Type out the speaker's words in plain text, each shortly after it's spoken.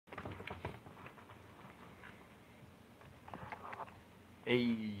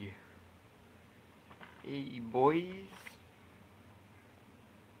Hey, hey, boys.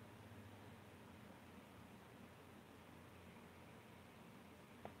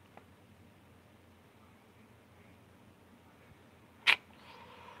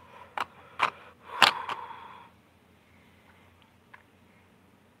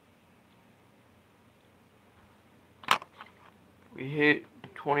 We hit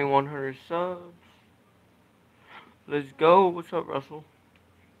 2,100 subs. Let's go. What's up, Russell?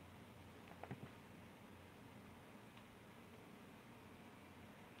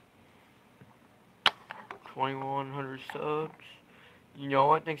 2,100 subs. You know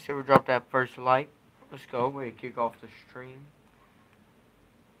what? Thanks for drop that first like. Let's go. Way to kick off the stream.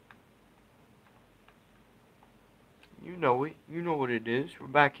 You know it. You know what it is. We're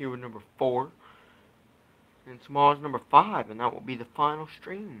back here with number 4. And tomorrow's number 5. And that will be the final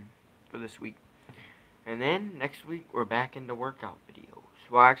stream for this week. And then next week, we're back into workout videos.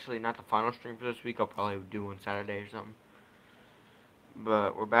 Well, actually, not the final stream for this week. I'll probably do one Saturday or something.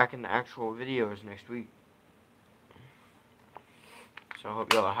 But we're back in the actual videos next week. So I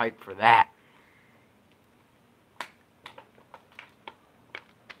hope y'all are hyped for that.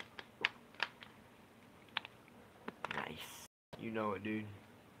 Nice. You know it, dude.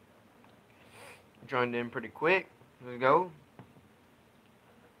 Joined in pretty quick. Let's go.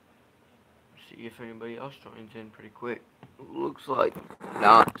 See if anybody else joins in pretty quick. Looks like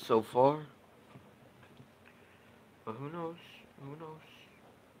not so far. But who knows? Who knows?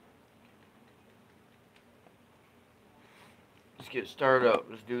 Let's get started up.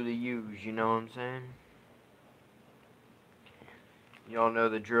 Let's do the U's, you know what I'm saying? Y'all know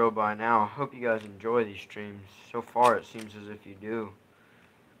the drill by now. I hope you guys enjoy these streams. So far, it seems as if you do.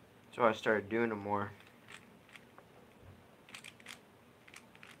 That's why I started doing them more.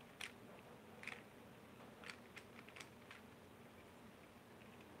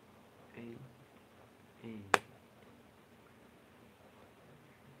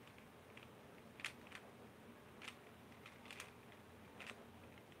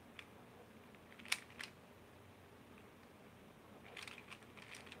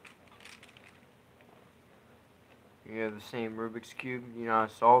 You have the same Rubik's Cube. You know how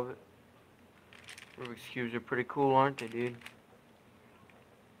to solve it. Rubik's Cubes are pretty cool, aren't they, dude?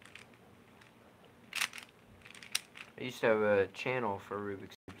 I used to have a channel for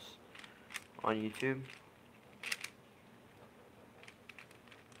Rubik's Cubes on YouTube.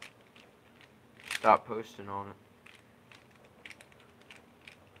 Stopped posting on it.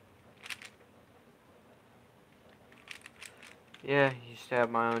 Yeah, I used to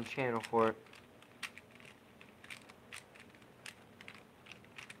have my own channel for it.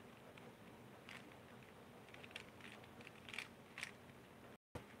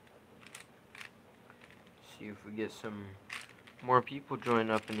 See if we get some more people join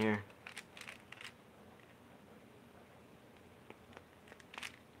up in here.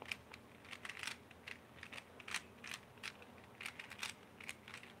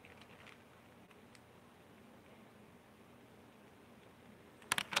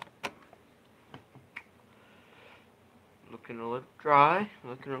 Looking a little dry.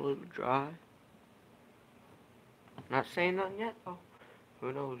 Looking a little dry. Not saying nothing yet, though.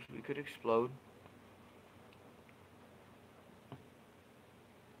 Who knows? We could explode.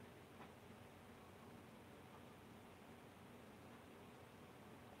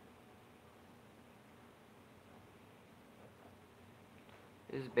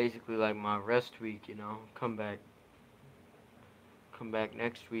 This is basically like my rest week, you know. Come back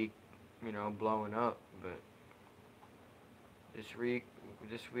next week, you know, blowing up. But this week,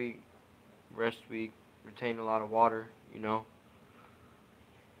 rest week, retain a lot of water, you know.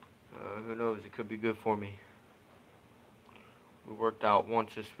 Who knows? It could be good for me. We worked out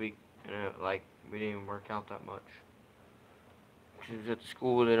once this week, and we didn't even work out that much. Because at the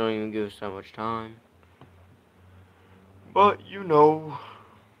school, they don't even give us that much time. But, you know,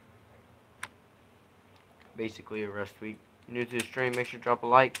 basically a rest week. New to the stream, make sure to drop a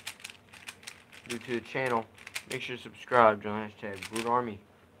like. New to the channel, make sure to subscribe. Join hashtag Root Army.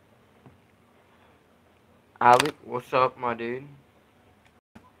 Alec, what's up, my dude?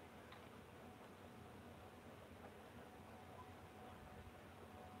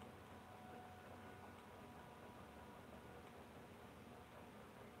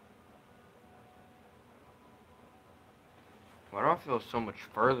 Why do I feel so much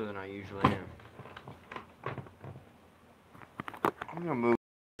further than I usually am? I'm gonna move.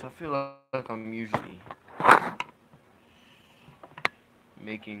 I feel like I'm usually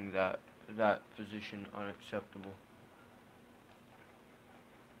making that position unacceptable.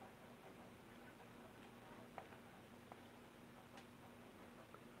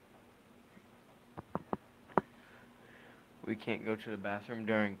 we can't go to the bathroom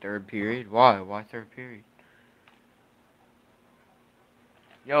during third period. Why? Why third period?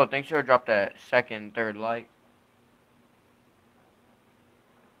 Yo, thanks for drop that second, third like.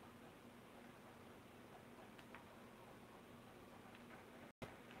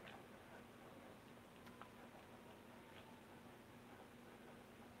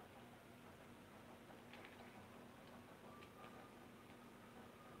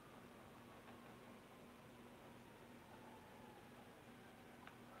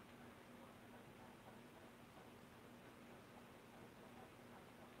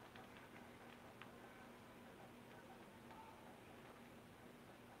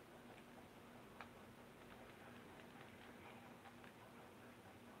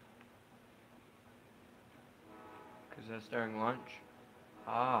 Because that's during lunch.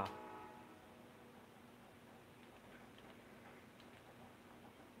 Ah,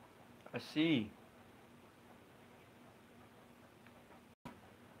 I see.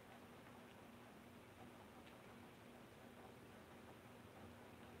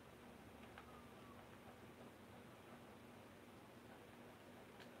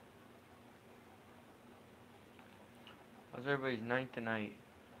 How's everybody's night tonight?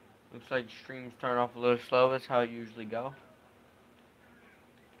 Looks like streams start off a little slow. That's how it usually go.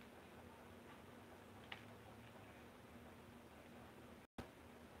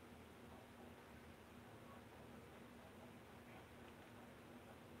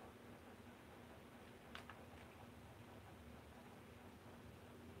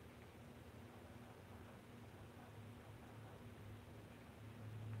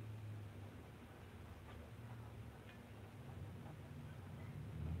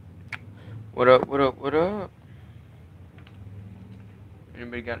 What up, what up, what up?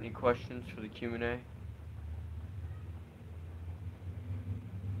 Anybody got any questions for the Q&A?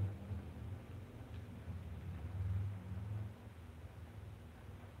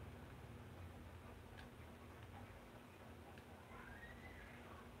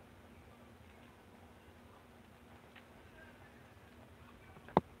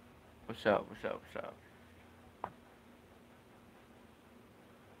 What's up, what's up, what's up?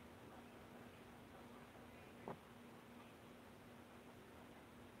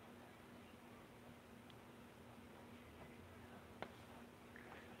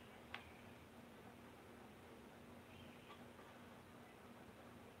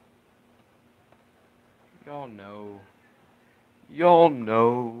 Y'all know. Y'all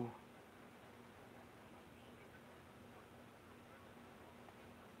know.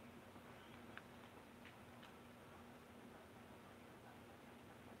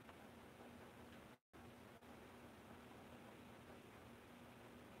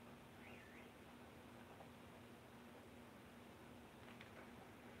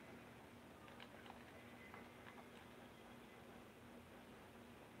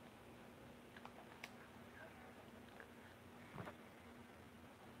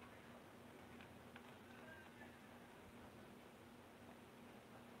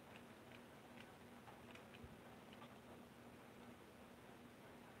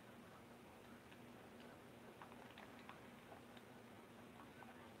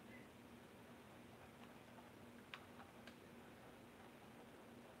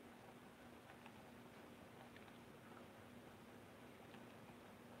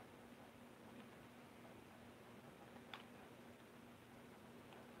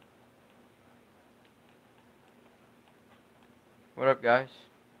 What up, guys?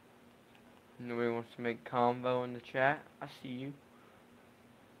 Nobody wants to make convo in the chat? I see you.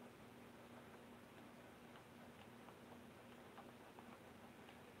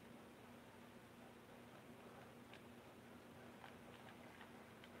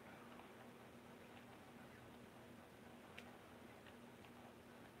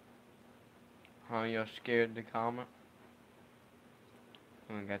 Huh, y'all scared to comment?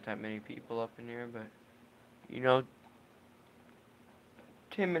 I don't got that many people up in here, but, you know,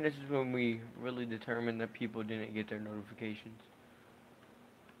 10 minutes is when we really determined that people didn't get their notifications.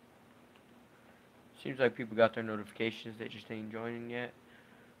 Seems like people got their notifications, they just ain't joining yet.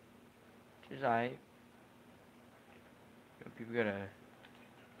 Which is alright. You know, people got a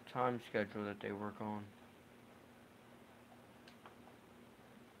time schedule that they work on.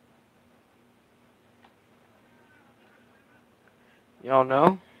 Y'all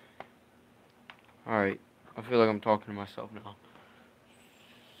know? Alright, I feel like I'm talking to myself now.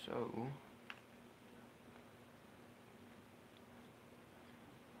 So...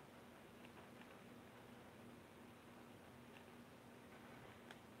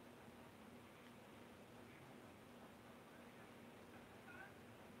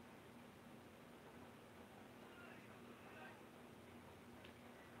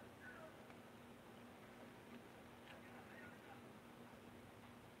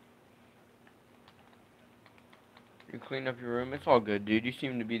 You clean up your room? It's all good, dude. You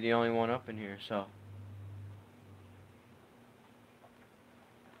seem to be the only one up in here, so.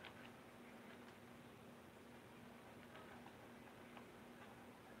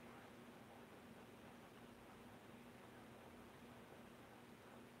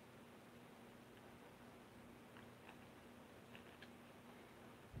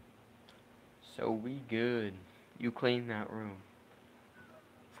 So we good. You clean that room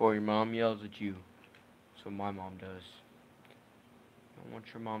before your mom yells at you. That's what my mom does. Don't want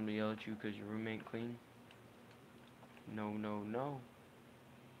your mom to yell at you because your room ain't clean. No, no, no.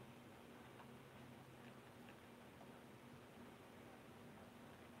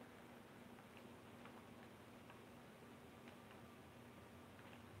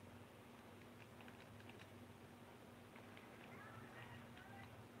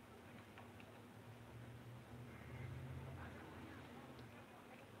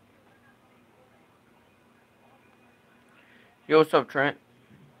 Yo, what's up, Trent?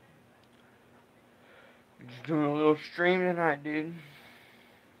 Just doing a little stream tonight, dude.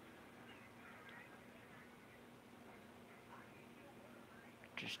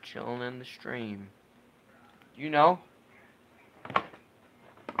 Just chilling in the stream. You know,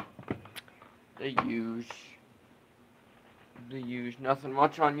 the use. Nothing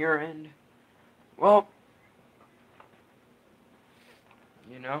much on your end. Well,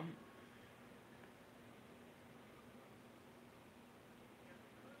 you know.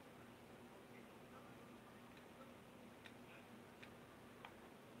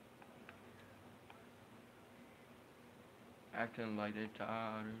 Acting like they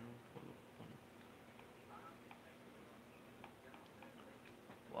tired.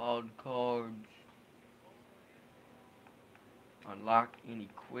 Wild cards. Unlock and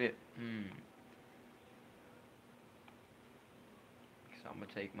equip. So I'm gonna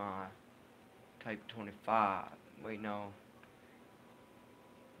take my type 25. Wait, no.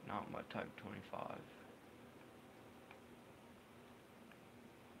 Not my type 25.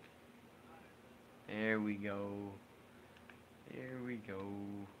 There we go. There we go.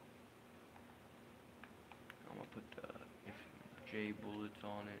 I'm gonna put the J bullets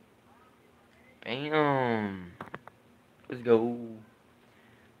on it. Bam! Let's go.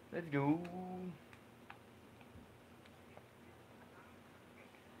 Let's go.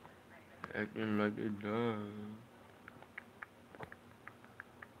 Acting like it does.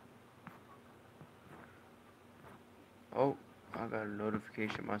 Oh, I got a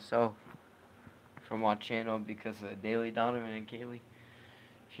notification myself from my channel because of Daily Donovan and Kaylee.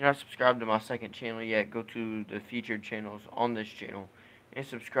 If you're not subscribed to my second channel yet, go to the featured channels on this channel and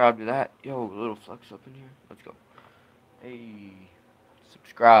subscribe to that. Yo, a little flex up in here. Let's go. Hey,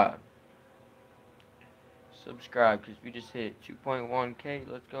 subscribe. Subscribe, because we just hit 2.1k.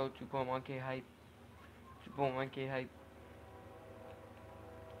 Let's go. 2.1k hype. 2.1k hype.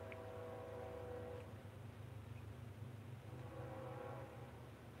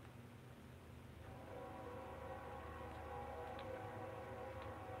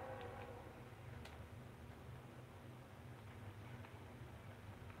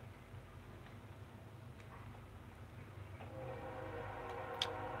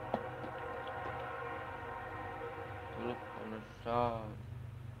 Look on the side.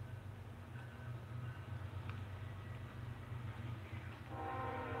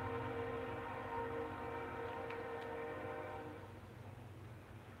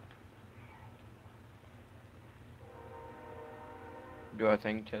 Do I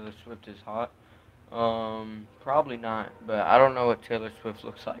think Taylor Swift is hot? Probably not, but I don't know what Taylor Swift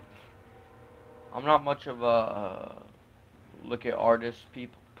looks like. I'm not much of a look at artists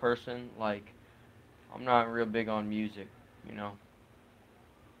person. Like, I'm not real big on music, you know.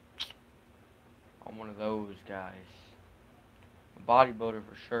 I'm one of those guys. A bodybuilder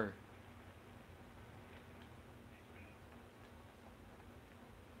for sure.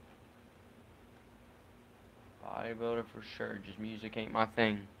 Bodybuilder for sure. Just music ain't my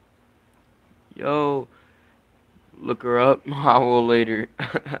thing. Yo, look her up. I will later.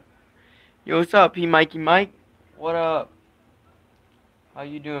 Yo, what's up, P Mikey Mike? What up? How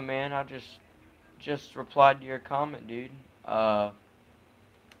you doing, man? I just replied to your comment, dude. That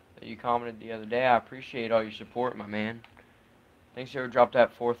you commented the other day. I appreciate all your support, my man. Thanks for dropped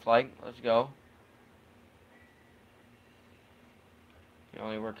that 4th like. Let's go. You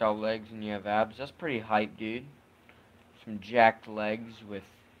only work out legs and you have abs. That's pretty hype, dude. Some jacked legs with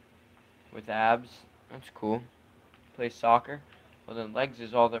abs. That's cool. Play soccer. Well, then legs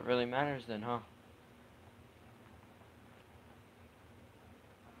is all that really matters then, huh?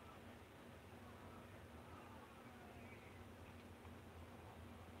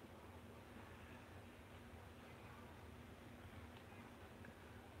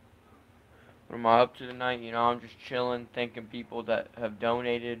 What am I up to tonight? You know, I'm just chilling, thanking people that have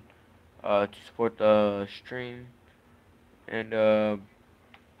donated to support the stream, and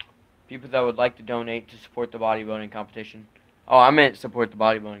people that would like to donate to support the bodybuilding competition. Oh, I meant support the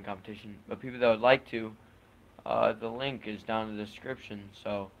bodybuilding competition, but people that would like to, the link is down in the description.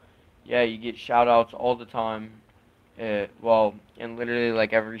 So, yeah, you get shout outs all the time. Well, in literally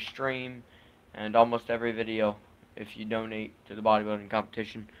like every stream and almost every video if you donate to the bodybuilding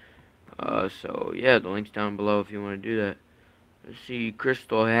competition. So yeah, the link's down below if you want to do that. Let's see,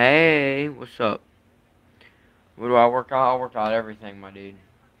 Crystal. Hey, what's up? What do I work out? I work out everything, my dude.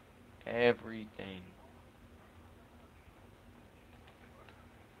 Everything.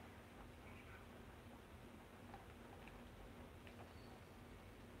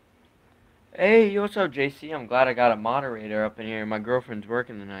 Hey, what's up, JC? I'm glad I got a moderator up in here. My girlfriend's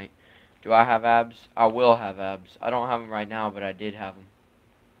working tonight. Do I have abs? I will have abs. I don't have them right now, but I did have them.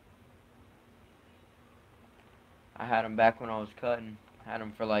 I had them back when I was cutting. Had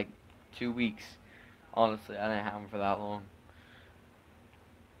them for like 2 weeks. Honestly, I didn't have them for that long.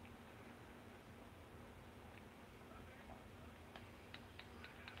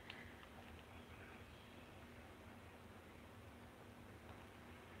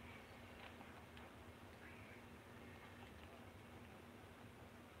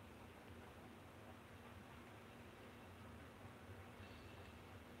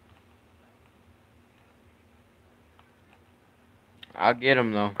 I'll get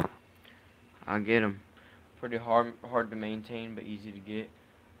them though. I'll get them. Pretty hard to maintain, but easy to get.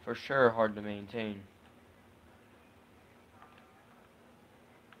 For sure, hard to maintain.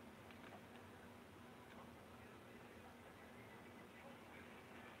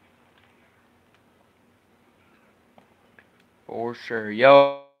 For sure.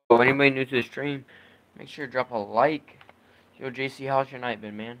 Yo, anybody new to the stream, make sure to drop a like. Yo, JC, how's your night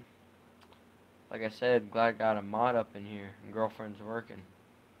been, man? Like I said, glad I got a mod up in here. And girlfriend's working.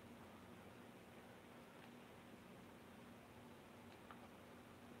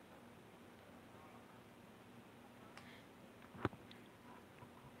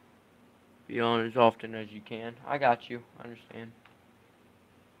 Be on as often as you can. I got you. I understand.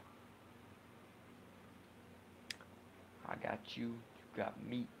 I got you. You got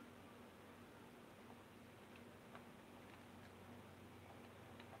me.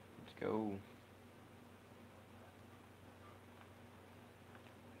 Let's go.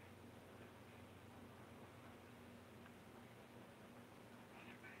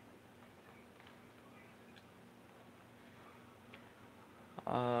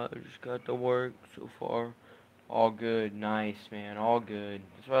 Just got to work so far. All good. Nice, man. All good.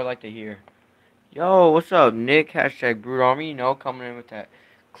 That's what I like to hear. Yo, what's up, Nick? Hashtag Brood Army. You know, coming in with that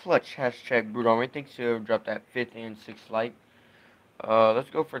clutch hashtag Brood Army. Thanks to whoever dropped that 5th and 6th like. Let's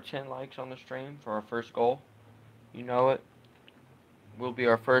go for 10 likes on the stream for our first goal. You know it. Will be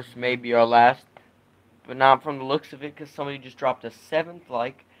our first, maybe our last. But not from the looks of it, because somebody just dropped a 7th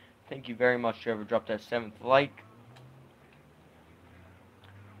like. Thank you very much, whoever dropped that 7th like.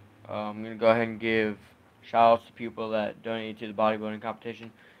 I'm going to go ahead and give shout outs to people that donated to the bodybuilding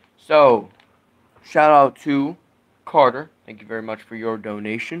competition. So, shout out to Carter. Thank you very much for your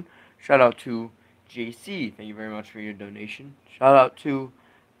donation. Shout out to JC. Thank you very much for your donation. Shout out to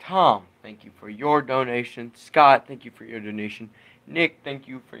Tom. Thank you for your donation. Scott, thank you for your donation. Nick, thank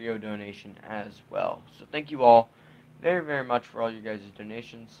you for your donation as well. So thank you all very, very much for all you guys'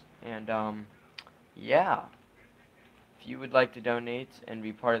 donations. And, yeah. If you would like to donate and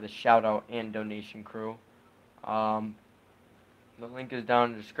be part of the shout out and donation crew, the link is down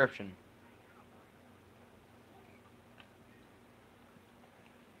in the description.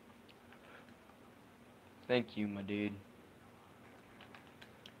 Thank you, my dude.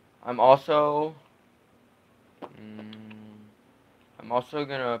 I'm also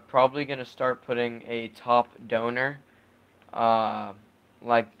probably gonna start putting a top donor,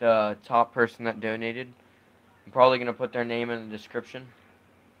 like the top person that donated. I'm probably gonna put their name in the description,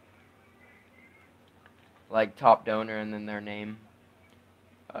 like top donor and then their name.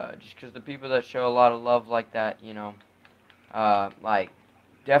 Just because the people that show a lot of love like that, you know, like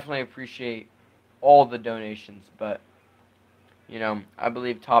definitely appreciate all the donations, but you know, I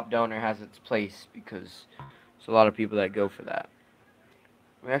believe top donor has its place because there's a lot of people that go for that.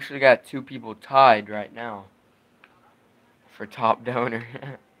 We actually got 2 people tied right now for top donor.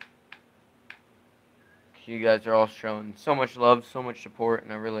 You guys are all showing so much love, so much support,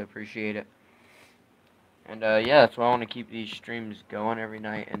 and I really appreciate it. And yeah, that's why I want to keep these streams going every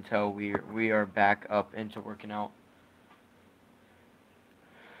night until we are back up into working out.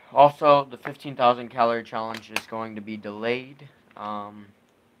 Also, the 15,000 calorie challenge is going to be delayed.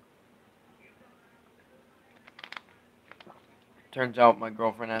 turns out my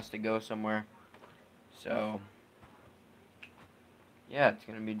girlfriend has to go somewhere. So, yeah, it's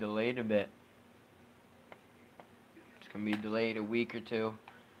going to be delayed a bit. It's going to be delayed a week or two.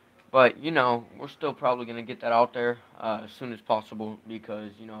 But, you know, we're still probably going to get that out there as soon as possible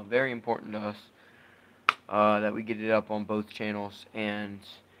because, you know, very important to us that we get it up on both channels. And,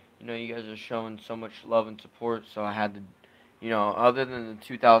 you know, you guys are showing so much love and support, so I had to, you know, other than the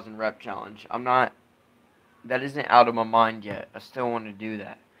 2,000 rep challenge, that isn't out of my mind yet. I still want to do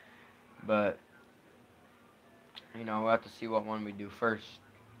that. But, you know, we'll have to see what one we do first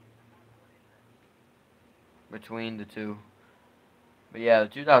between the two. But yeah, the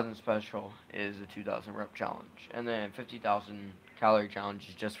 2,000 special is the 2,000 rep challenge. And then 50,000 calorie challenge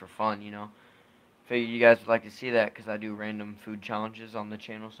is just for fun, you know. Figure you guys would like to see that because I do random food challenges on the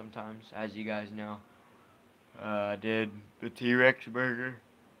channel sometimes, as you guys know. I did the T-Rex burger.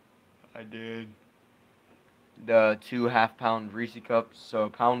 I did the 2 half-pound Reese cups, so a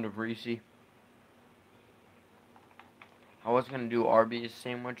pound of Reese. I was going to do Arby's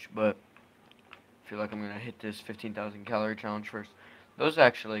sandwich, but I feel like I'm going to hit this 15,000 calorie challenge first. Those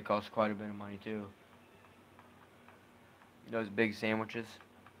actually cost quite a bit of money, too. Those big sandwiches.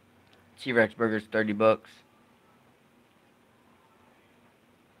 T-Rex burgers, 30 bucks.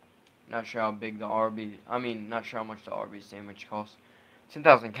 Not sure how big the Arby's, not sure how much the Arby's sandwich costs.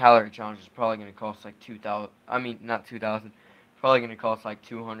 10,000 calorie challenge is probably going to cost like 2,000, not 2,000. Probably going to cost like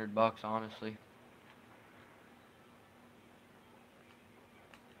 200 bucks, honestly.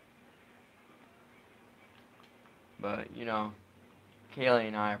 But, you know, Kaylee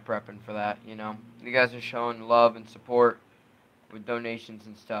and I are prepping for that, you know. You guys are showing love and support with donations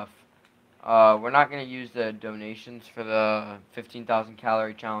and stuff. We're not going to use the donations for the 15,000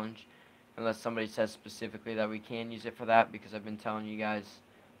 calorie challenge unless somebody says specifically that we can use it for that, because I've been telling you guys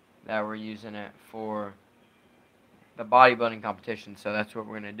that we're using it for the bodybuilding competition, so that's what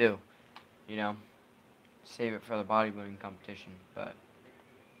we're going to do, you know, save it for the bodybuilding competition. But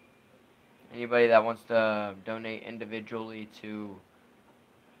anybody that wants to donate individually to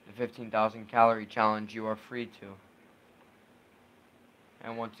the 15,000 calorie challenge, you are free to.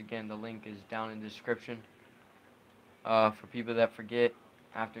 And once again, the link is down in the description for people that forget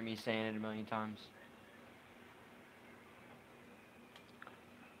after me saying it a million times.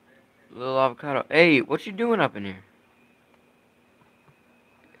 Little avocado. Hey, what you doing up in here?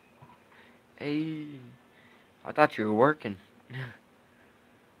 Hey, I thought you were working.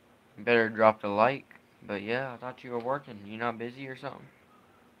 You better drop the like. But yeah, I thought you were working. You not busy or something?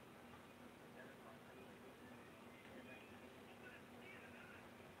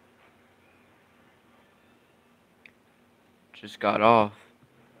 Just got off.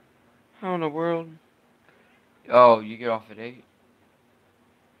 How in the world? Oh, you get off at 8?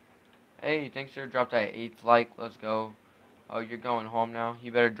 Hey, thanks for dropping that 8th like. Let's go. Oh, you're going home now?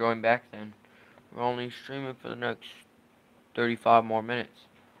 You better join back then. We're only streaming for the next 35 more minutes.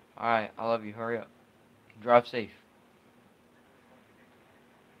 Alright, I love you. Hurry up. Drive safe.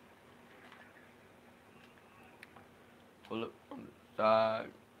 Pull up on the side.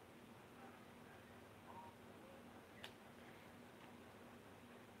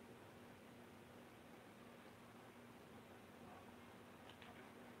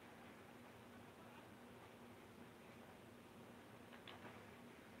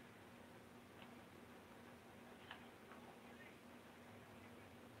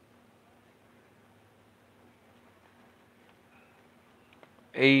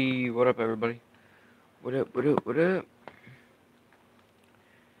 Hey, what up, everybody? What up, what up, what up?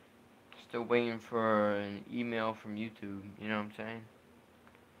 Still waiting for an email from YouTube, you know what I'm saying?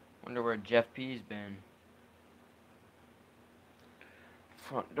 Wonder where Jeff P's been.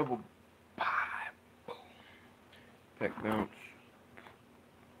 Front double pie. Boom. Back bounce.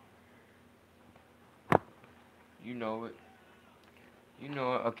 You know it. You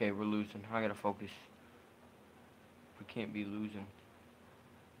know it. Okay, we're losing. I gotta focus. We can't be losing.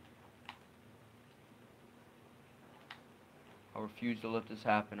 I refuse to let this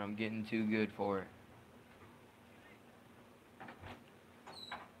happen. I'm getting too good for it.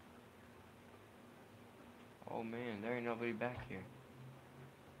 Oh man, there ain't nobody back here.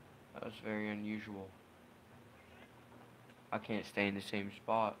 That was very unusual. I can't stay in the same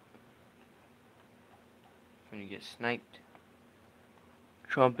spot. I'm gonna get sniped.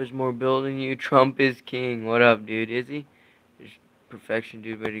 Trump is more built than you. Trump is king. What up, dude? Is he? Is perfection,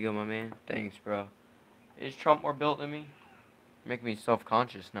 dude. Ready to go, my man? Thanks, bro. Is Trump more built than me? Make me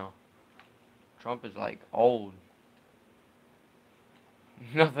self-conscious now. Trump is like old.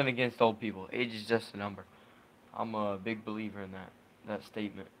 Nothing against old people. Age is just a number. I'm a big believer in that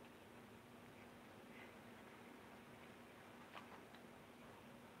statement.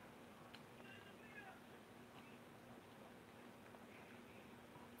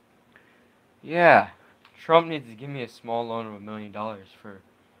 Yeah, Trump needs to give me a small loan of $1 million for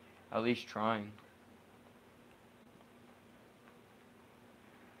at least trying.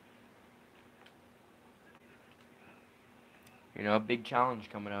 You know, a big challenge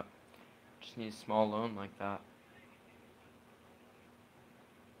coming up. Just need a small loan like that.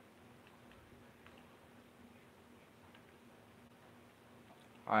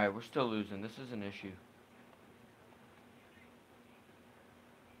 Alright, we're still losing. This is an issue.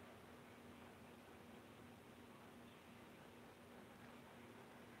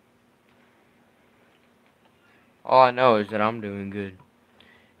 All I know is that I'm doing good.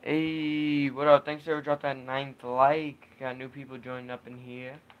 Hey, what up? Thanks for dropping that 9th like. Got new people joining up in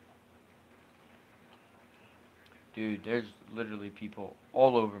here. Dude, there's literally people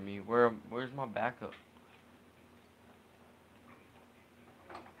all over me. Where's my backup?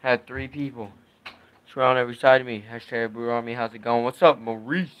 Had 3 people surround every side of me. Hashtag Brew Army, how's it going? What's up,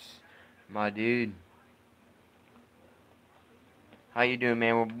 Maurice? My dude. How you doing,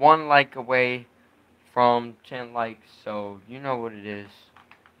 man? We're 1 like away from 10 likes, so you know what it is.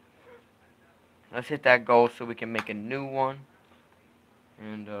 Let's hit that goal so we can make a new one.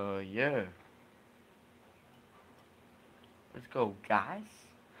 And, yeah. Let's go, guys.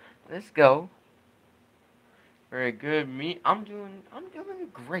 Let's go. Very good. I'm doing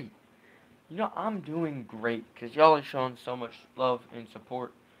great. You know, I'm doing great because y'all are showing so much love and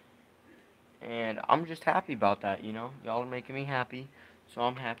support. And I'm just happy about that, you know. Y'all are making me happy, so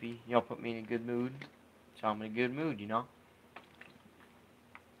I'm happy. Y'all put me in a good mood, so I'm in a good mood, you know.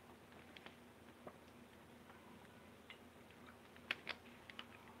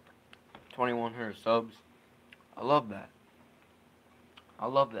 2,100 subs. I love that. I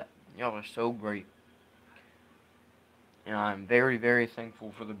love that. Y'all are so great. And I'm very, very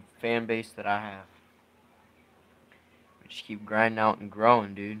thankful for the fan base that I have. We just keep grinding out and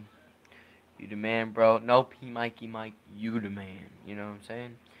growing, dude. You the man, bro. No P Mikey Mike, you the man. You know what I'm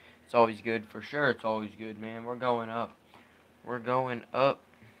saying? It's always good, for sure. It's always good, man. We're going up. We're going up.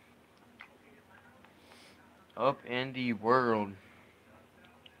 Up in the world.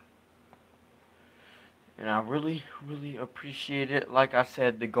 And I really, really appreciate it. Like I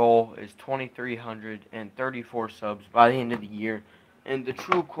said, the goal is 2,334 subs by the end of the year. And the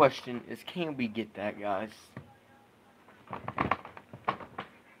true question is, can we get that, guys?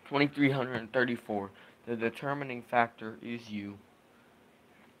 2,334. The determining factor is you.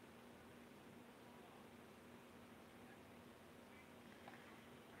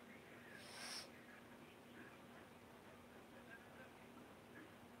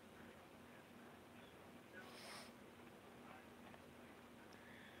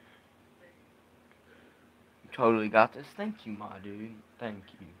 You totally got this. Thank you, my dude. Thank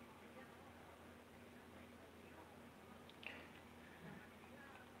you.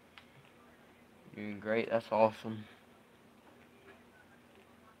 You're doing great. That's awesome.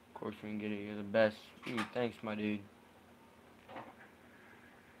 Of course, we can get it. You're the best. Dude, thanks, my dude.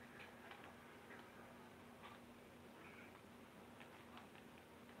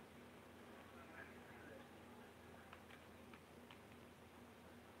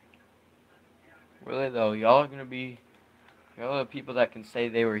 Really, though, y'all are the people that can say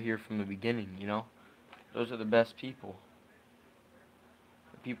they were here from the beginning, you know? Those are the best people.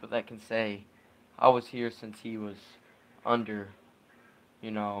 The people that can say, I was here since he was under,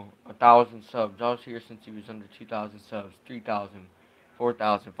 1,000 subs. I was here since he was under 2,000 subs, 3,000,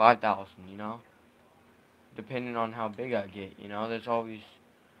 4,000, 5,000, you know? Depending on how big I get, you know? It's always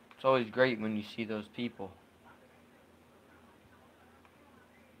great when you see those people.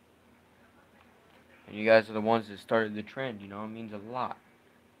 And you guys are the ones that started the trend, you know? It means a lot,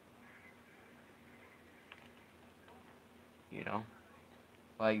 you know?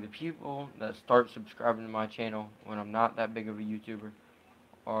 Like, the people that start subscribing to my channel when I'm not that big of a YouTuber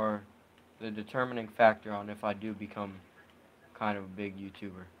are the determining factor on if I do become kind of a big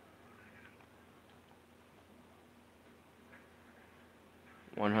YouTuber.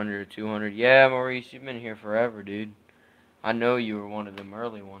 100 or 200. Yeah, Maurice, you've been here forever, dude. I know you were one of them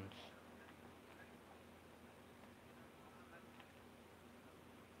early ones.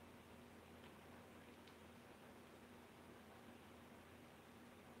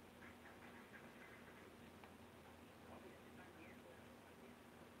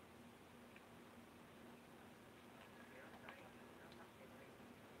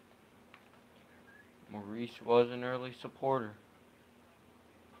 Maurice was an early supporter.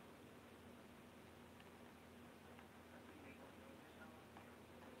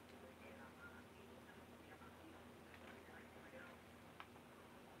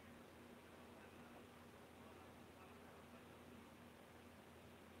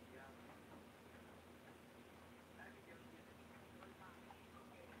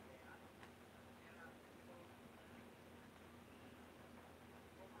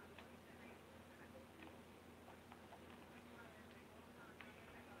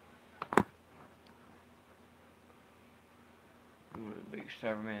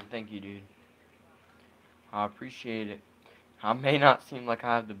 sir, man. Thank you, dude. I appreciate it. I may not seem like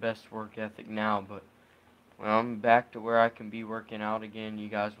I have the best work ethic now, but when I'm back to where I can be working out again, you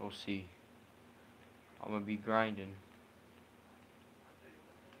guys will see. I'm going to be grinding.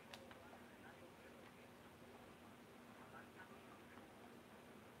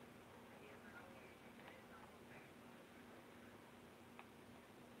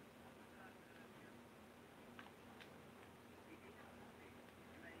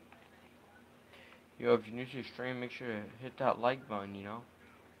 Yo, if you're new to the stream, make sure to hit that like button, you know.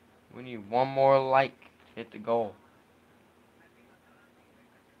 We need one more like to hit the goal.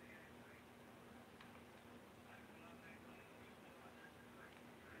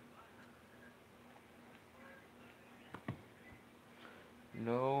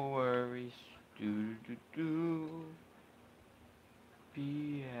 No worries. Do do do.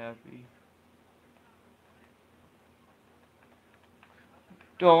 Be happy.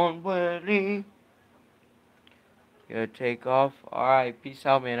 Don't worry. Gotta take off. Alright, peace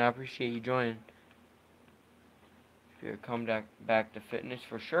out, man. I appreciate you joining. If you come back to fitness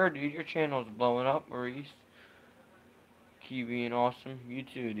for sure, dude. Your channel's blowing up, Maurice. Keep being awesome. You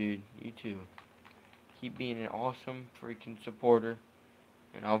too, dude. You too. Keep being an awesome freaking supporter.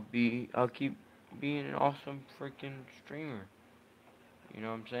 And I'll keep being an awesome freaking streamer. You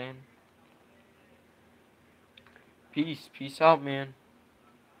know what I'm saying? Peace. Peace out, man.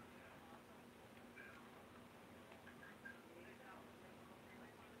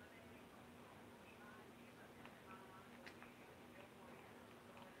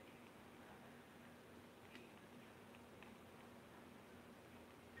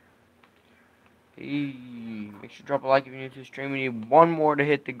 Hey, make sure to drop a like if you're new to the stream. We need one more to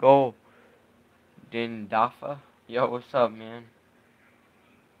hit the goal. Dindafa. Yo, what's up, man?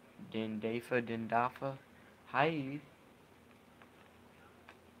 Dindafa. Hi.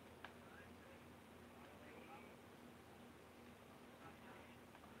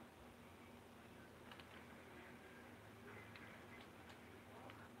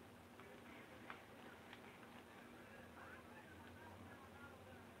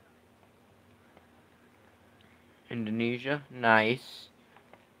 Indonesia. Nice.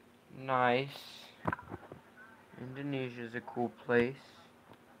 Nice. Indonesia's a cool place.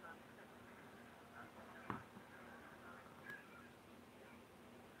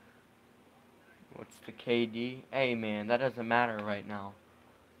 What's the KD? Hey, man, that doesn't matter right now.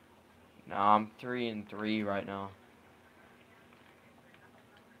 No, I'm 3-3 right now.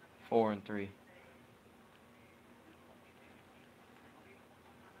 4-3.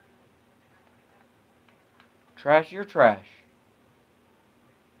 Trash, you're trash.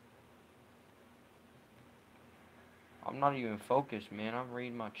 I'm not even focused, man. I'm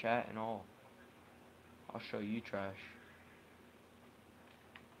reading my chat and all. I'll show you trash.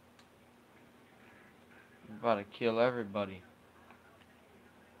 I'm about to kill everybody.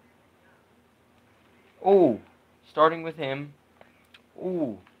 Oh, starting with him.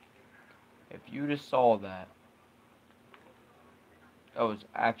 Ooh, if you just saw that. That was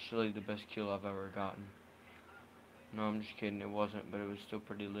actually the best kill I've ever gotten. No, I'm just kidding. It wasn't, but it was still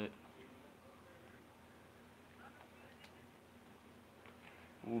pretty lit.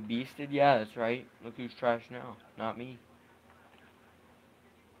 Ooh, beasted? Yeah, that's right. Look who's trash now. Not me.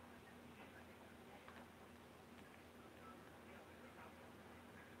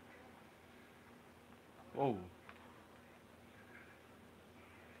 Whoa.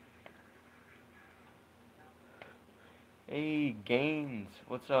 Hey, Gaines.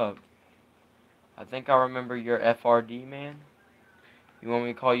 What's up? I think I remember your FRD, man. You want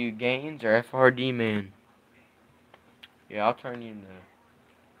me to call you Gaines or FRD, man? Yeah, I'll turn you into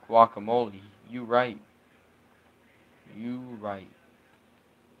guacamole. You right. You right.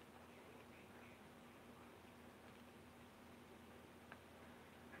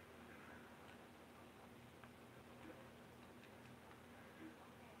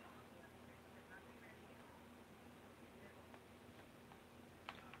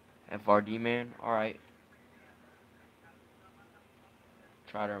 FRD, man. Alright.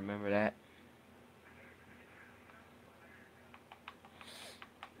 Try to remember that.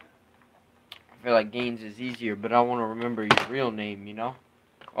 I feel like Gaines is easier, but I want to remember your real name, you know?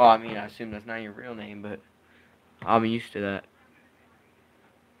 Well, I mean, I assume that's not your real name, but I'm used to that.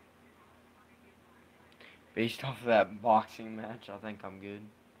 Based off of that boxing match, I think I'm good.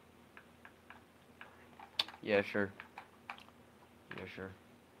 Yeah, sure. Yeah, sure.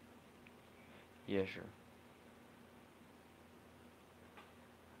 Yeah, sure.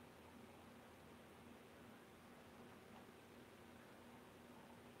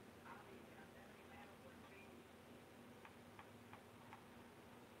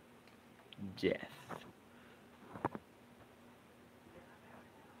 death.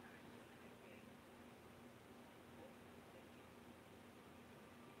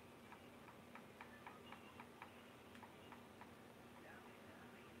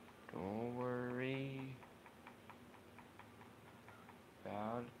 Don't worry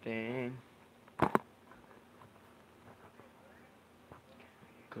about a thing,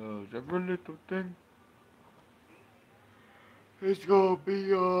 'cause every little thing is gonna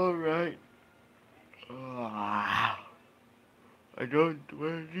be alright. I don't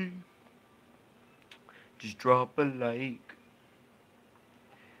worry. Just drop a like,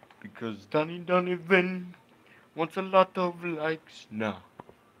 because Danny Donovan wants a lot of likes. Nah.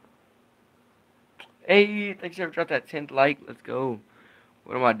 Hey, thanks for dropped that 10th like. Let's go.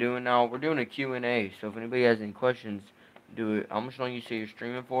 What am I doing now? We're doing a Q&A. So if anybody has any questions, do it. How much long you say you're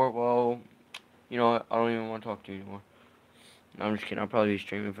streaming for? Well, you know what? I don't even want to talk to you anymore. No, I'm just kidding. I'll probably be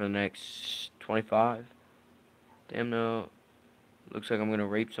streaming for the next 25. Damn, no. Looks like I'm going to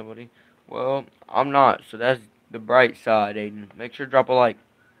rape somebody. Well, I'm not. So that's the bright side, Aiden. Make sure to drop a like.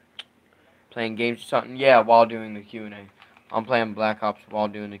 Playing games or something? Yeah, while doing the Q&A. I'm playing Black Ops while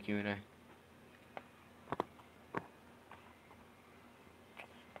doing the Q&A.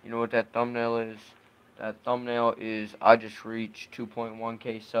 You know what that thumbnail is? That thumbnail is I just reached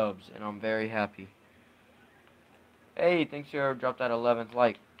 2.1k subs, and I'm very happy. Hey, thanks for dropped that 11th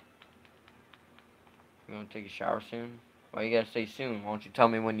like. You gonna take a shower soon? Why you gotta say soon? Why don't you tell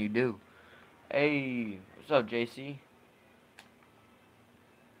me when you do? Hey, what's up, JC?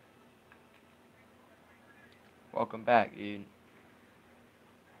 Welcome back, dude.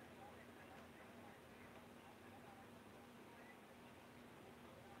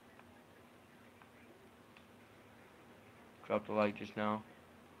 Dropped a like just now.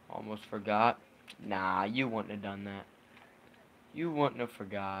 Almost forgot. Nah, you wouldn't have done that. You wouldn't have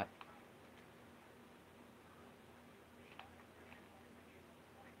forgot.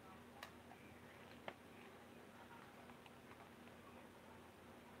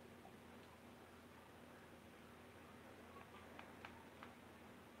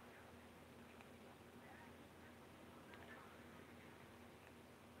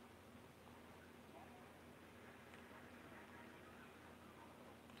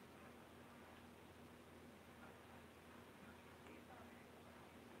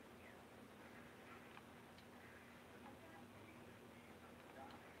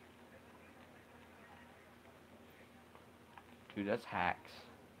 Dude, that's hacks.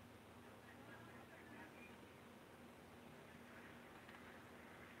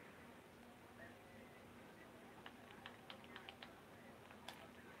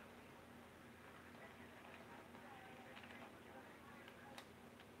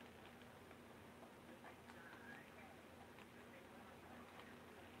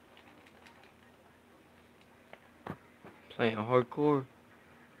 Playing hardcore.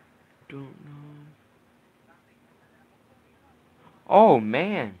 Don't know. Oh,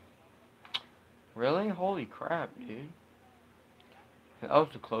 man. Really? Holy crap, dude. That was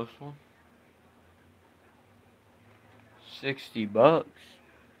a close one. 60 bucks.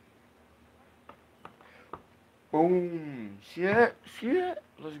 Boom. See it? See it?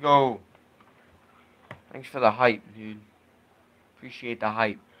 Let's go. Thanks for the hype, dude. Appreciate the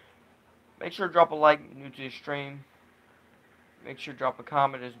hype. Make sure to drop a like new to the stream. Make sure to drop a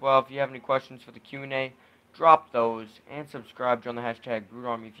comment as well. If you have any questions for the Q&A, drop those. And subscribe. Join the hashtag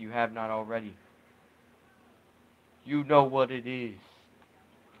BroodArmy if you have not already. You know what it is.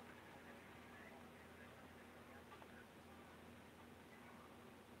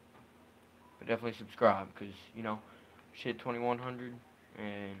 But definitely subscribe because, you know, shit 2100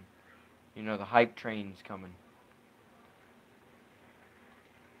 and, you know, the hype train's coming.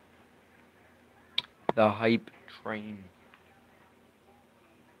 The hype train.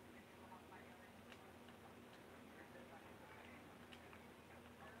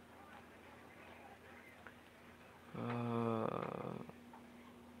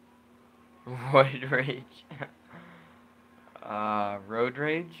 Roid rage. Road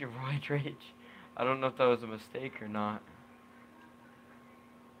rage? Roid rage? I don't know if that was a mistake or not.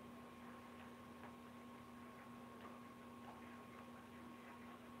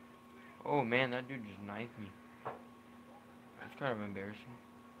 Oh man, that dude just knifed me. That's kind of embarrassing.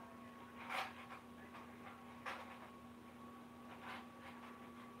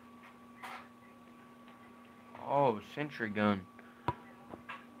 Oh, sentry gun.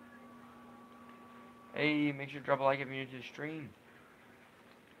 Hey, make sure to drop a like if you're new to the stream.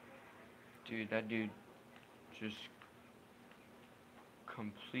 Dude, that dude just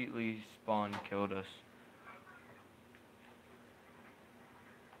completely spawn killed us.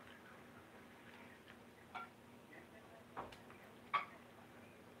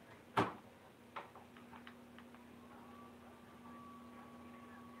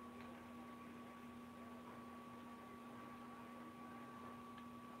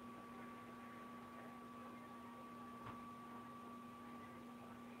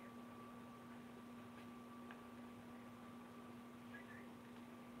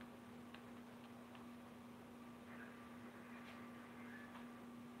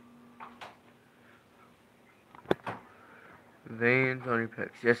 veins on your pecs.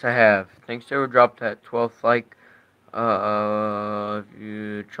 Yes, I have. Thanks to whoever dropped that 12th like. If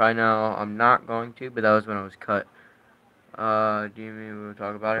you try now, I'm not going to, but that was when I was cut. Do you mean we'll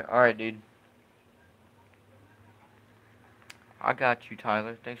talk about it? Alright, dude. I got you,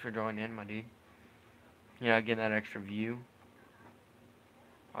 Tyler. Thanks for joining in, my dude. Yeah, getting that extra view.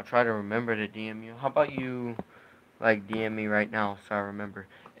 I'll try to remember to DM you. How about you, like, DM me right now so I remember?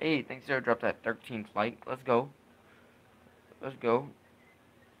 Hey, thanks for dropped that 13th like. Let's go. Let's go.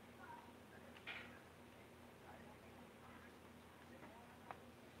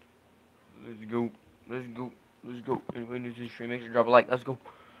 Let's go. Let's go. Let's go. Anybody new to the stream, make sure to drop a like. Let's go.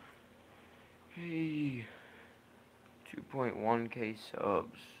 Hey. 2.1k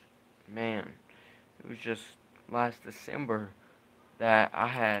subs. Man, it was just last December that I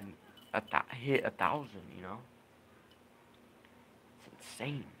had hit 1,000, you know? It's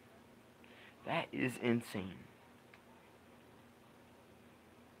insane. That is insane.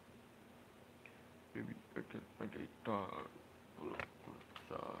 Maybe I can make a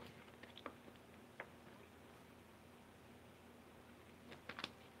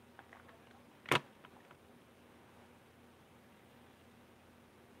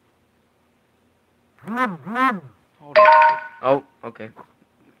Hold on. Oh, okay.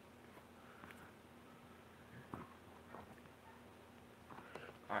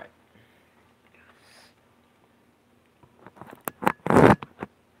 Alright.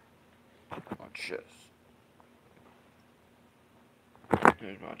 My chest.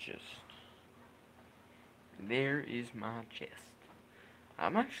 Here's my chest. There is my chest.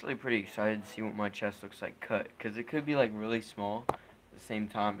 I'm actually pretty excited to see what my chest looks like cut, because it could be like really small. At the same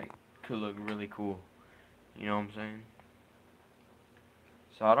time, it could look really cool. You know what I'm saying?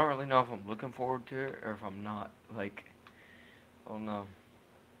 So I don't really know if I'm looking forward to it or if I'm not. Like, I don't know.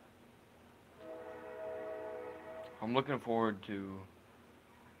 I'm looking forward to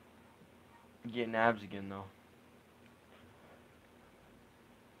getting abs again, though.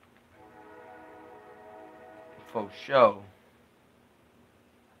 For sure.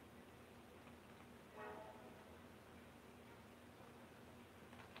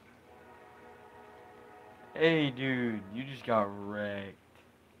 Hey, dude, you just got wrecked.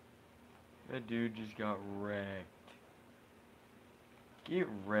 That dude just got wrecked. Get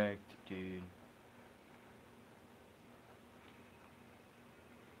wrecked, dude.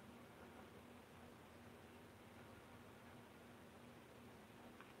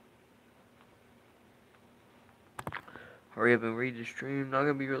 Hurry up and read the stream. Not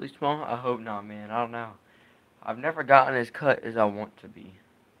gonna be really small? I hope not, man. I don't know. I've never gotten as cut as I want to be.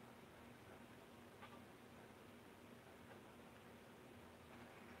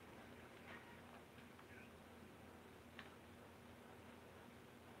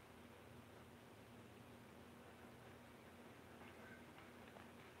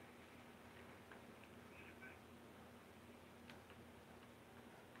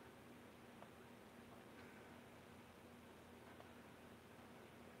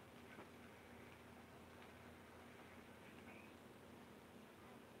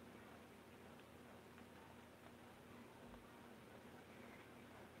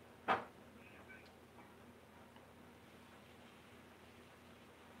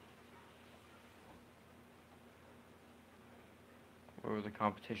 Where will the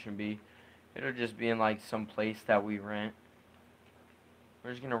competition be? It'll just be in like some place that we rent.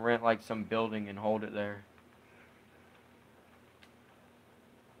 We're just gonna rent like some building and hold it there.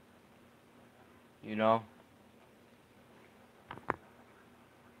 You know?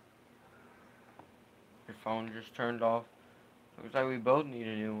 Your phone just turned off. Looks like we both need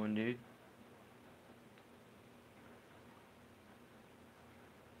a new one, dude.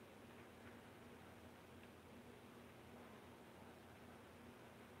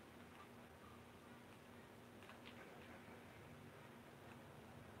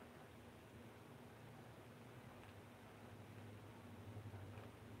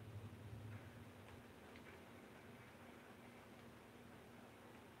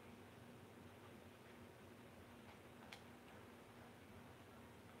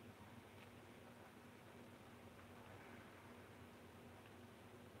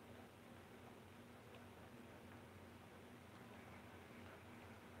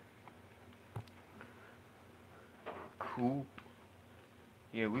 Cool.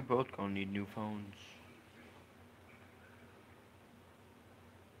 Yeah, we both gonna need new phones.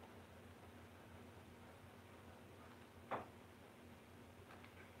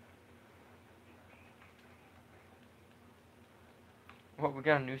 What, we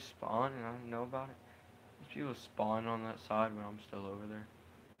got a new spawn and I don't know about it? There's people spawn on that side when I'm still over there.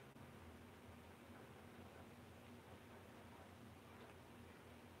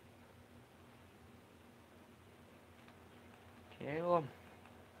 Caleb.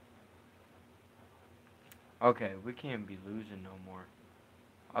 Okay, we can't be losing no more.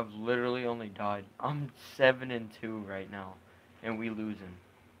 I've literally only died. I'm 7-2 right now, and we losing.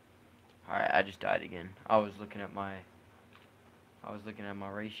 All right, I just died again. I was looking at my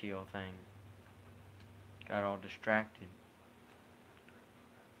ratio thing. Got all distracted.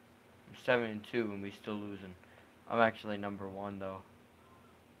 I'm 7-2, and we still losing. I'm actually number 1 though.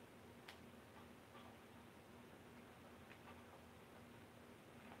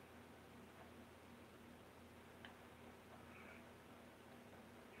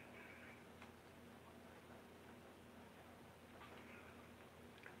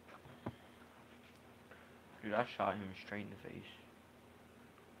 Dude, I shot him straight in the face.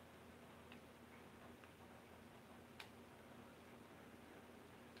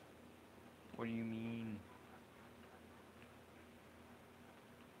 What do you mean?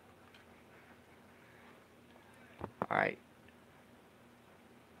 Alright.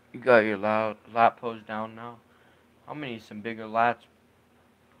 You got your lat pose down now? I'm gonna need some bigger lats,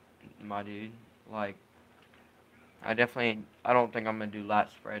 my dude. Like, I don't think I'm gonna do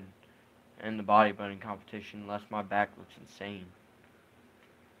lat spread in the bodybuilding competition unless my back looks insane.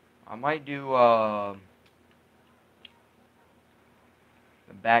 I might do,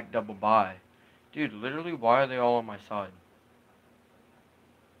 the back double bi. Dude, literally, why are they all on my side?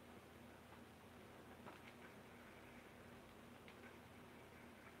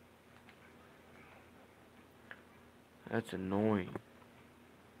 That's annoying.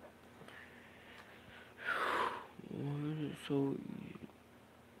 Why is it so easy?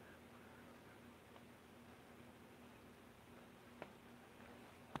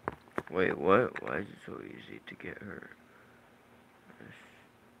 Wait, what? Why is it so easy to get her? Let's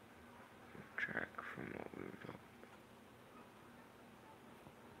track from what we were talking.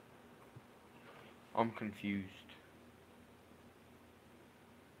 I'm confused.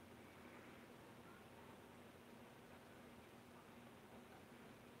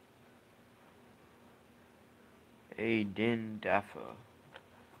 Aiden Daffa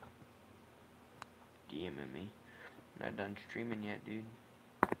DMing me. Not done streaming yet, dude.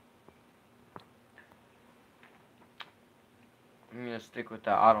 I'm gonna stick with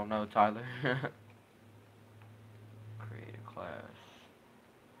that. I don't know, Tyler. Create a class.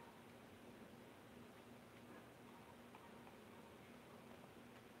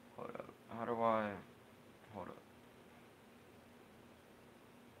 Hold up. How do I? Hold up.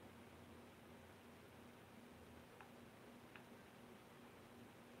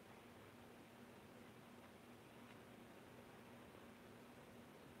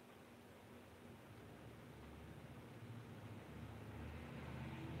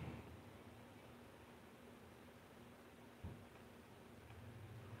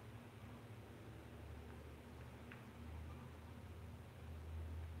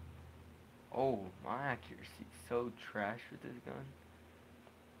 Oh, my accuracy is so trash with this gun.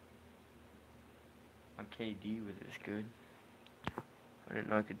 My KD with it is good. I didn't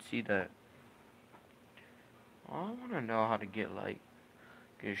know I could see that. I want to know how to get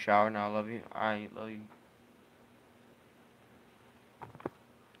a shower now. I love you. I love you.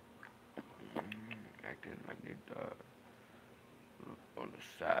 Acting like it on the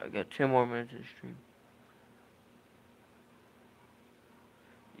side. I got 10 more minutes of stream.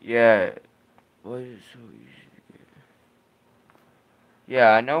 Yeah. Why is it so easy to get?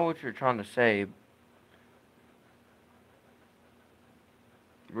 Yeah, I know what you're trying to say.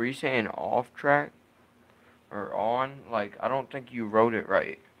 Were you saying off track or on? Like, I don't think you wrote it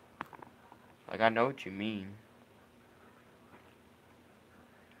right. Like, I know what you mean.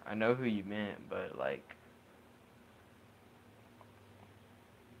 I know who you meant, but like,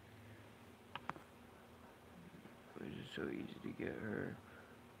 it was so easy to get her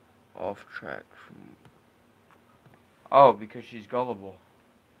off track from. Oh, because she's gullible.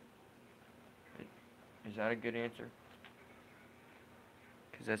 Is that a good answer?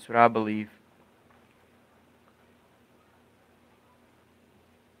 Because that's what I believe.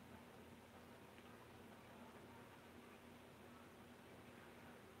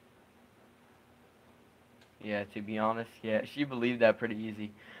 Yeah, to be honest, yeah, she believed that pretty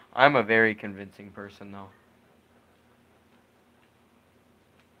easy. I'm a very convincing person, though.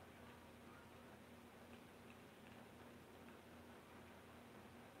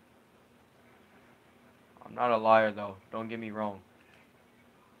 I'm not a liar, though. Don't get me wrong.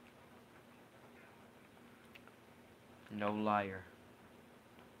 No liar.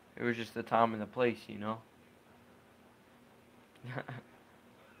 It was just the time and the place, you know?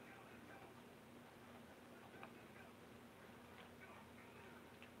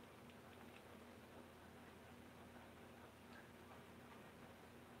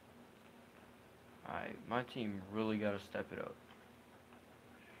 Alright, my team really got to step it up.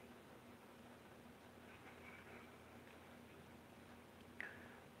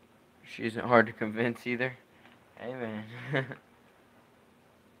 She isn't hard to convince either. Hey, man.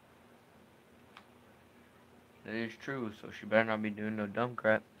 That is true, so she better not be doing no dumb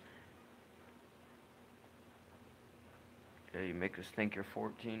crap. Yeah, you make us think you're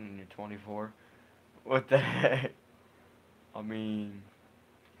 14 and you're 24. What the heck? I mean...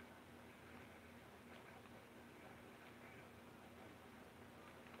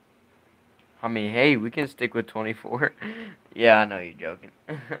 hey, we can stick with 24. Yeah, I know you're joking.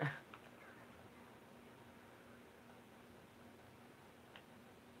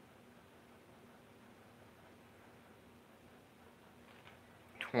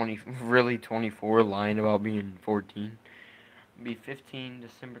 20, really 24, lying about being 14. Be 15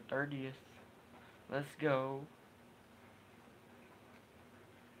 December 30th. Let's go.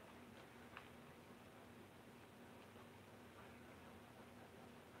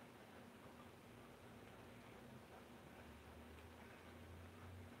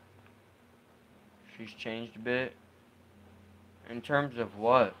 She's changed a bit. In terms of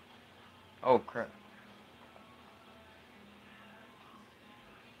what? Oh, crap.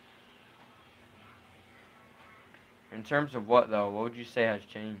 In terms of what, though? What would you say has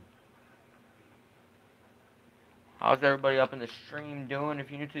changed? How's everybody up in the stream doing?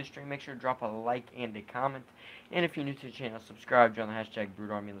 If you're new to the stream, make sure to drop a like and a comment. And if you're new to the channel, subscribe. Join the hashtag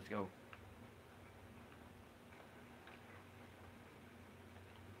BroodArmy. Let's go.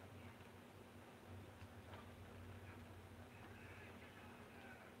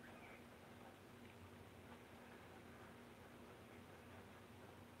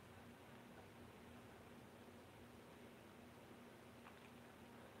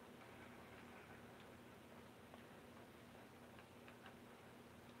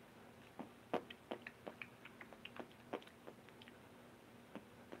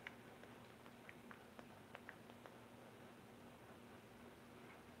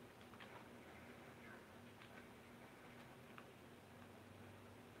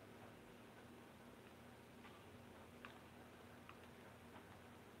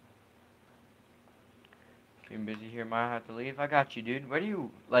 Being busy here, might have to leave. I got you, dude. Where do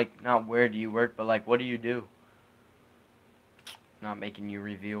you, like, not where do you work, but, like, what do you do? Not making you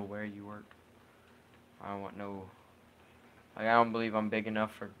reveal where you work. I don't want no, like, I don't believe I'm big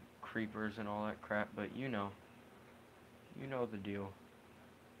enough for creepers and all that crap, but you know. You know the deal.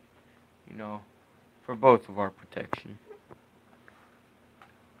 You know, for both of our protection.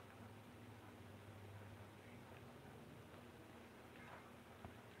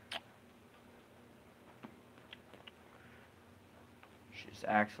 She just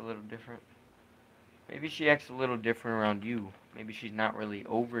acts a little different. Maybe she acts a little different around you. Maybe she's not really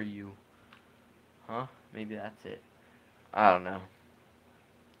over you. Huh? Maybe that's it. I don't know.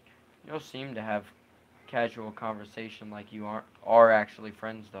 You don't seem to have casual conversation like you are actually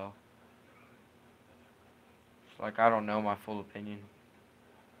friends, though. It's like, I don't know my full opinion.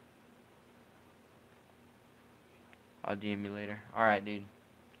 I'll DM you later. Alright, dude.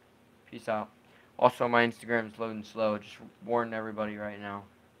 Peace out. Also, my Instagram is loading slow. Just warning everybody right now.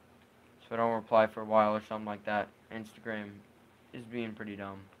 So I don't reply for a while or something like that. Instagram is being pretty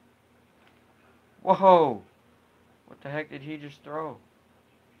dumb. Whoa! What the heck did he just throw?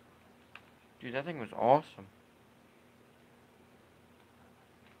 Dude, that thing was awesome.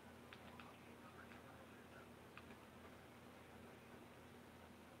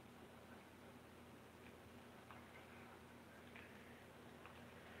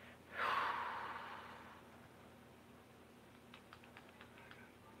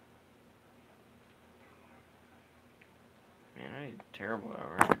 Man, I did terrible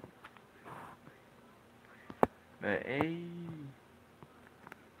at it. But hey.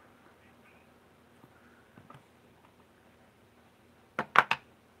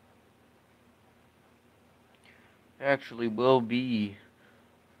 Actually, we'll do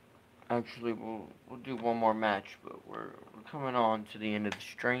one more match, but we're coming on to the end of the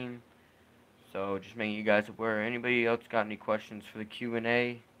stream. So just making you guys aware. Anybody else got any questions for the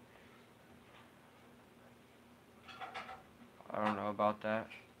Q&A? I don't know about that.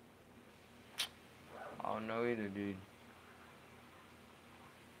 I don't know either, dude.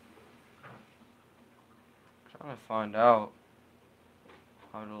 Trying to find out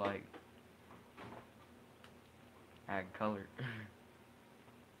how to, like, add color.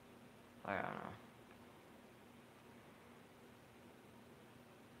 I don't know.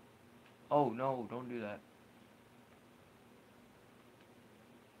 Oh, no, don't do that.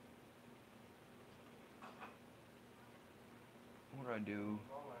 What do I do?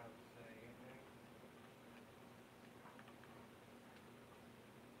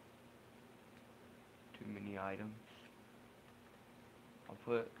 items.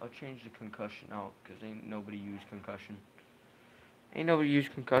 I'll change the concussion out, because ain't nobody used concussion. Ain't nobody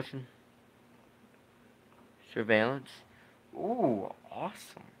used concussion. Surveillance. Ooh,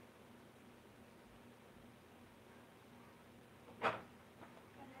 awesome.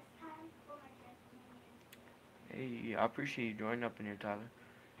 Hey, I appreciate you joining up in here, Tyler.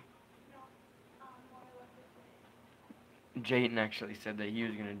 Jayden actually said that he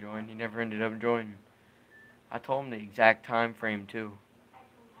was going to join. He never ended up joining. I told him the exact time frame, too.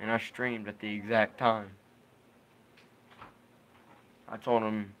 And I streamed at the exact time. I told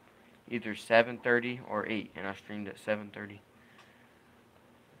him either 7:30 or 8, and I streamed at 7:30.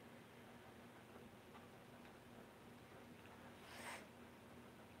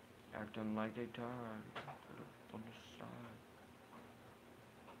 Acting like they tired. On the side.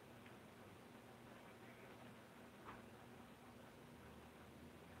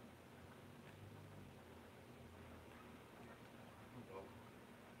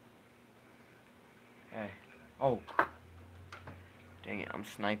 Hey. Oh. Dang it, I'm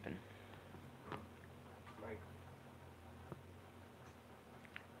sniping.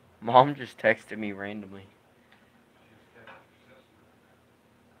 Mom just texted me randomly.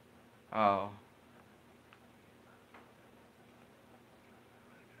 Oh.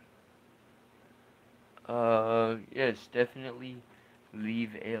 Yes, definitely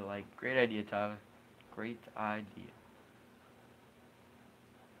leave a like. Great idea, Tyler. Great idea.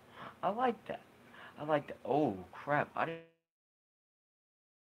 I like that. I like that. Oh, crap. I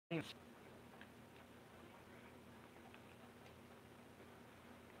didn't.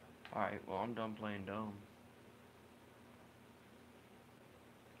 Alright, well, I'm done playing dumb.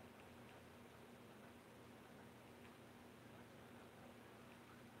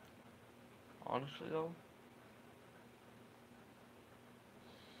 Honestly, though.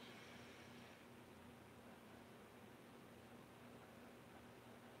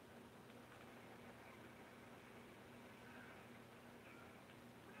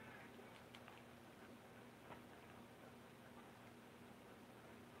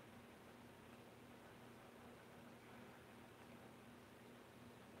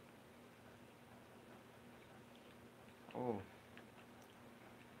 Oh.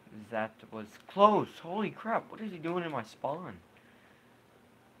 That was close. Holy crap, what is he doing in my spawn?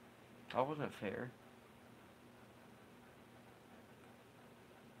 That wasn't fair.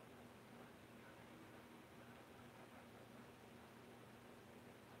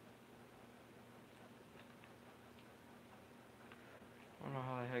 I don't know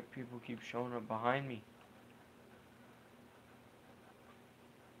how the heck people keep showing up behind me.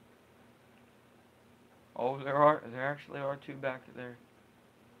 Oh, there actually are two back there.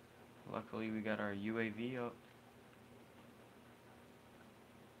 Luckily, we got our UAV up.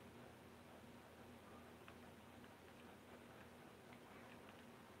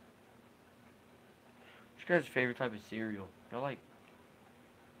 What's your guys' favorite type of cereal? Y'all like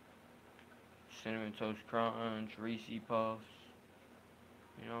Cinnamon Toast Crunch, Reese Puffs?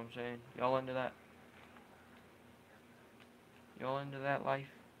 You know what I'm saying? Y'all into that? Y'all into that life?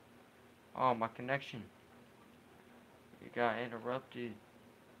 Oh, my connection. It got interrupted.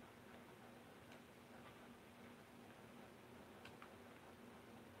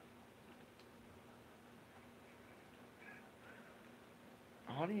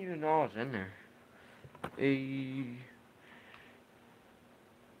 I didn't even know I was in there. Hey.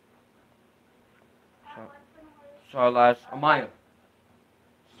 So our last Amaya.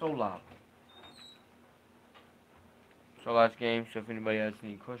 So loud. So last game, so if anybody has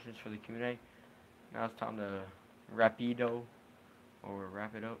any questions for the Q&A, now it's time to rapido or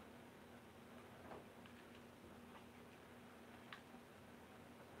wrap it up.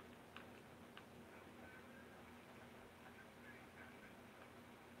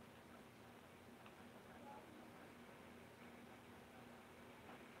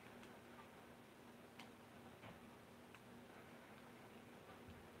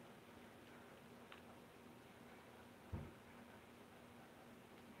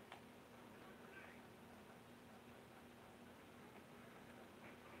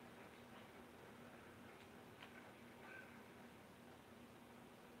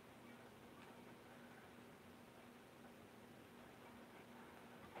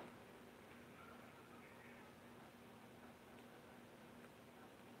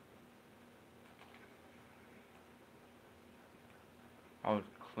 I was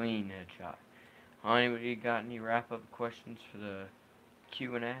clean headshot. Anybody got any wrap up questions for the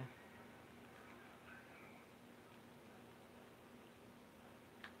Q&A?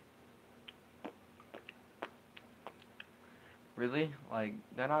 Really? Like,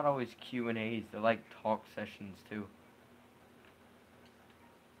 they're not always Q&As. They're like talk sessions, too.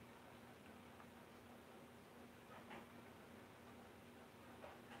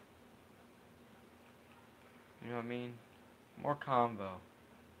 You know what I mean? More convo.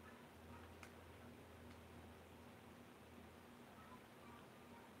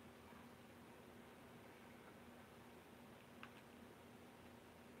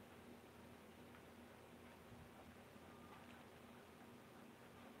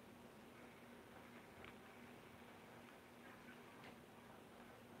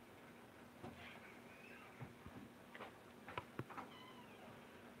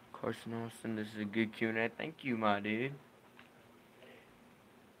 Carson Austin, this is a good Q&A. Thank you, my dude.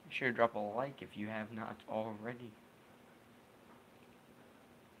 Be sure to drop a like if you have not already.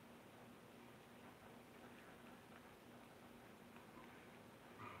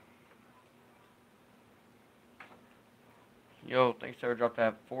 Yo, thanks for dropped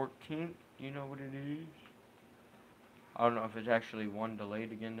that 14th. You know what it is? I don't know if it's actually one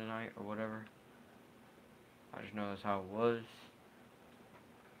delayed again tonight or whatever. I just know that's how it was.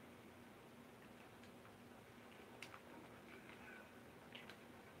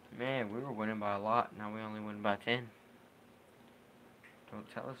 Man, we were winning by a lot. Now we only win by 10. Don't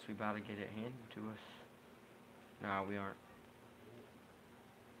tell us we about to get it handed to us. Nah, we aren't.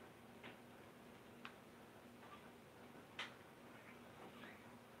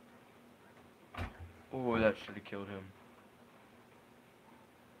 Oh, that should have killed him.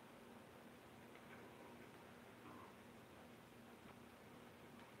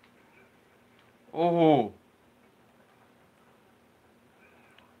 Oh!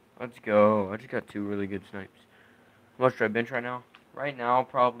 Let's go. I just got 2 really good snipes. How much do I bench right now? Right now,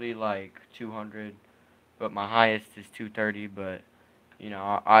 probably like 200. But my highest is 230. But, you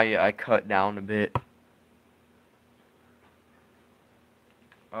know, I cut down a bit.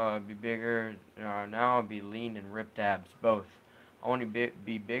 Be bigger. Now I'll be lean and ripped abs, both. I want to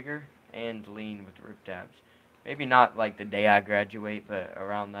be bigger and lean with ripped abs. Maybe not like the day I graduate, but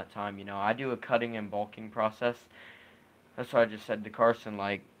around that time, you know. I do a cutting and bulking process. That's what I just said to Carson.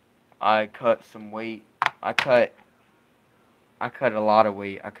 Like, I cut some weight. I cut a lot of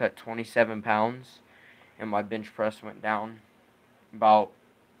weight. I cut 27 pounds, and my bench press went down about,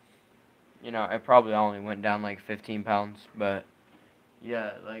 you know, it probably only went down like 15 pounds, but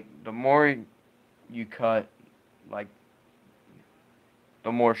yeah, like the more you cut, like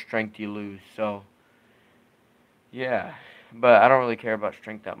the more strength you lose. So yeah, but I don't really care about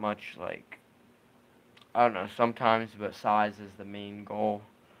strength that much. Like, I don't know, sometimes, but size is the main goal.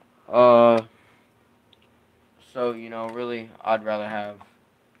 Uh, so you know, really, I'd rather have,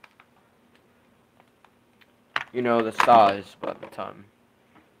 you know, the size by the time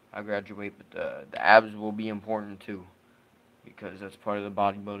I graduate, but the abs will be important too, because that's part of the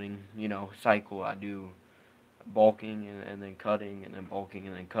bodybuilding, you know, cycle. I do bulking and then cutting and then bulking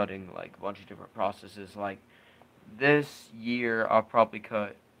and then cutting, like a bunch of different processes. Like this year, I've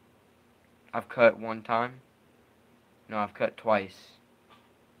cut one time. No, I've cut twice,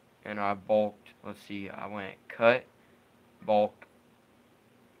 and I bulked. Let's see, I went cut, bulk,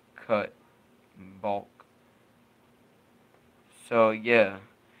 cut, bulk. So yeah,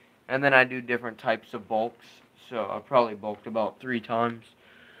 and then I do different types of bulks. So I probably bulked about 3 times,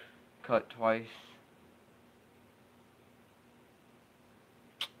 cut twice.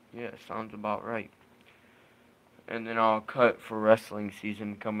 Yeah, sounds about right. And then I'll cut for wrestling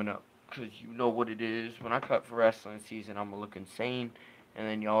season coming up. Because you know what it is. When I cut for wrestling season, I'm going to look insane. And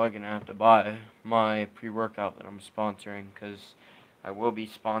then y'all are going to have to buy my pre-workout that I'm sponsoring. Because I will be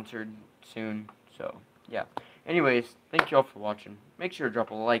sponsored soon. So, yeah. Anyways, thank y'all for watching. Make sure to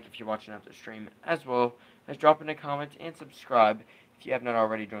drop a like if you're watching after the stream. As well as dropping a comment and subscribe if you have not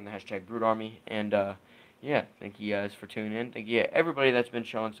already. Join the hashtag Brood Army. And, yeah, thank you guys for tuning in. Thank you everybody that's been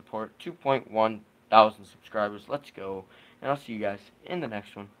showing support. 2.1 thousand subscribers. Let's go. And I'll see you guys in the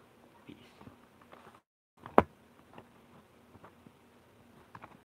next one.